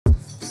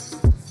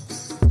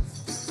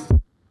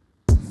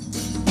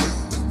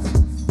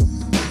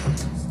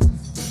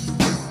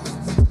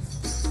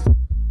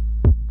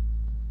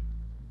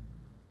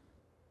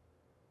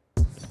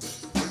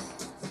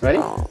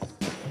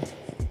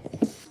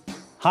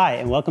Hi,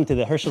 and welcome to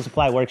the Herschel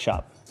Supply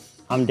Workshop.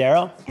 I'm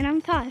Daryl. And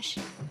I'm Tosh.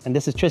 And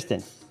this is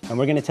Tristan. And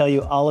we're going to tell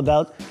you all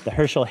about the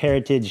Herschel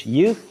Heritage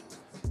Youth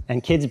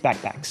and Kids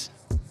backpacks.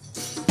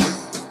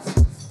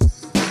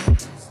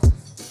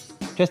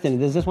 Tristan,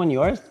 is this one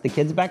yours, the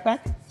kids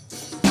backpack?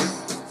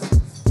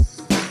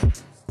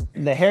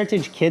 The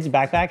Heritage Kids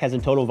backpack has a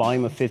total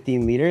volume of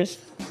 15 liters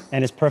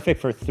and is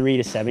perfect for 3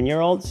 to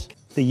 7-year-olds.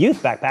 The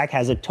youth backpack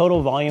has a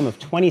total volume of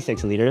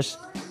 26 liters,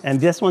 and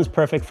this one's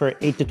perfect for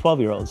 8 to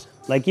 12-year-olds,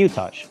 like you,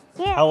 Tosh.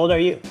 Yeah. How old are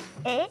you?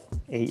 8.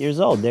 8 years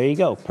old, there you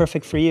go,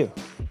 perfect for you.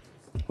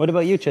 What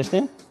about you,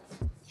 Tristan?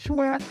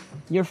 4.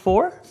 You're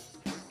 4?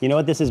 You know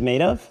what this is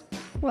made of?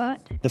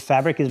 What? The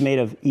fabric is made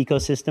of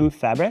ecosystem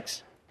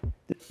fabrics.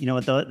 You know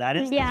what that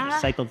is? Yeah.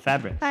 That's recycled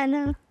fabric. I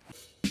know.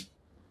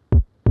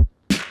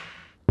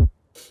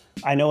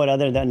 I know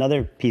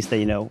another piece that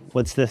you know.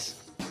 What's this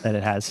that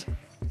it has?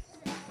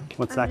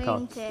 What's that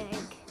called? Tag.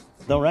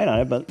 Don't write on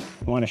it, but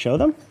you want to show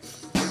them?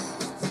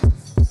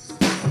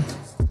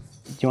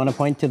 Do you want to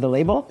point to the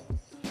label?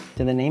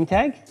 To the name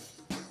tag?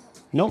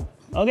 Nope.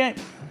 Okay.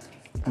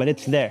 But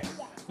it's there.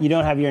 You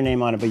don't have your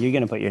name on it, but you're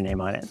going to put your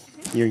name on it.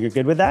 You're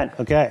good with that?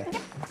 Okay.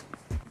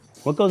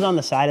 What goes on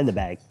the side of the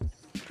bag?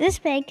 This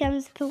bag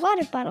comes with a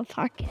water bottle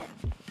pocket.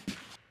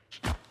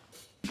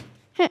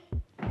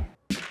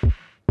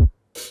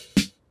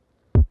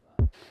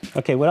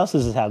 Okay, what else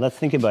does this have? Let's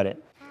think about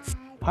it.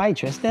 Hi,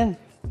 Tristan.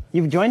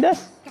 You've joined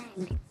us?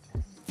 Diamond.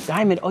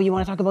 Diamond. Oh, you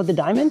want to talk about the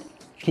diamond?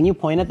 Can you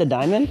point at the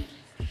diamond?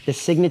 The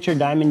signature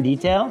diamond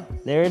detail?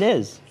 There it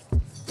is.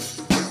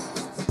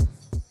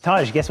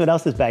 Taj, guess what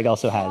else this bag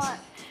also has? What?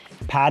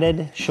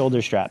 Padded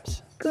shoulder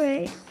straps.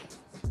 Great.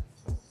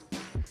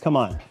 Come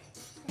on.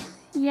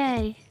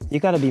 Yay. You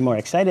got to be more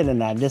excited than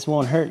that. This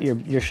won't hurt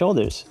your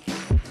shoulders.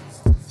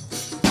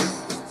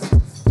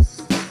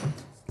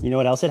 You know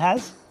what else it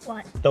has?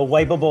 What? The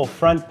wipeable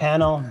front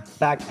panel,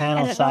 back panel, I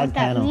don't know side what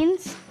that panel.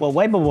 means. What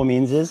wipeable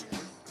means is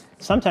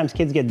sometimes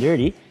kids get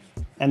dirty,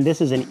 and this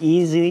is an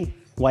easy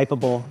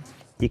wipeable.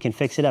 You can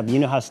fix it up. You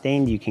know how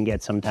stained you can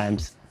get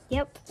sometimes.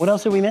 Yep. What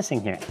else are we missing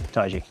here,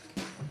 Taji?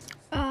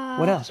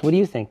 What else? What do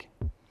you think?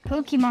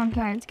 Pokemon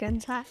cards go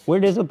inside.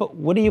 What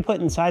do you put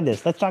inside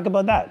this? Let's talk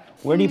about that.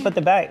 Where do you put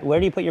the bag? Where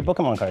do you put your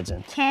Pokemon cards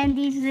in?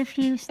 Candies if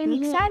you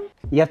sneak inside.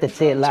 You have to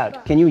say it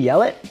loud. Can you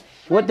yell it?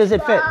 What does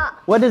it fit?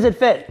 What does it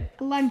fit?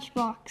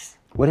 Lunchbox.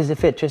 What does it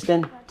fit,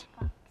 Tristan?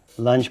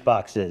 Lunch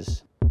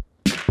boxes.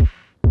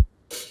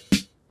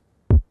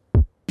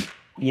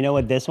 You know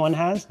what this one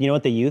has? You know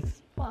what the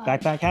youth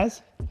backpack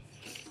has?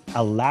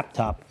 A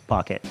laptop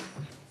pocket.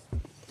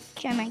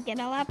 Can I get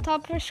a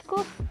laptop for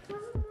school?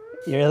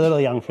 You're a little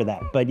young for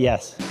that, but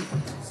yes.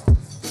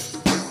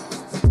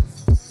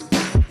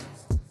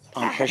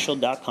 On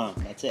Herschel.com,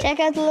 that's it. Check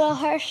out the little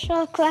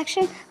Herschel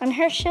collection on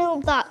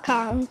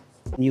Herschel.com.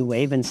 You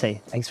wave and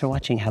say, thanks for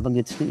watching, have a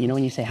good snooze. You know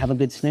when you say, have a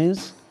good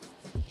snooze?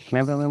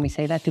 Remember when we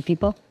say that to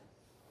people?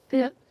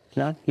 Yeah.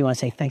 No? You want to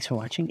say, thanks for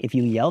watching? If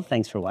you yell,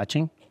 thanks for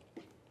watching.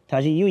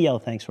 Taji, you yell,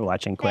 thanks for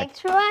watching, quick.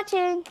 Thanks for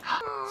watching.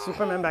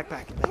 Superman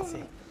backpack, let's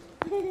see.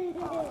 You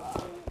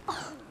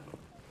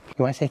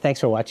want to say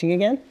thanks for watching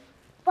again?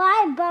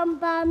 Bye, Bum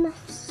Bum.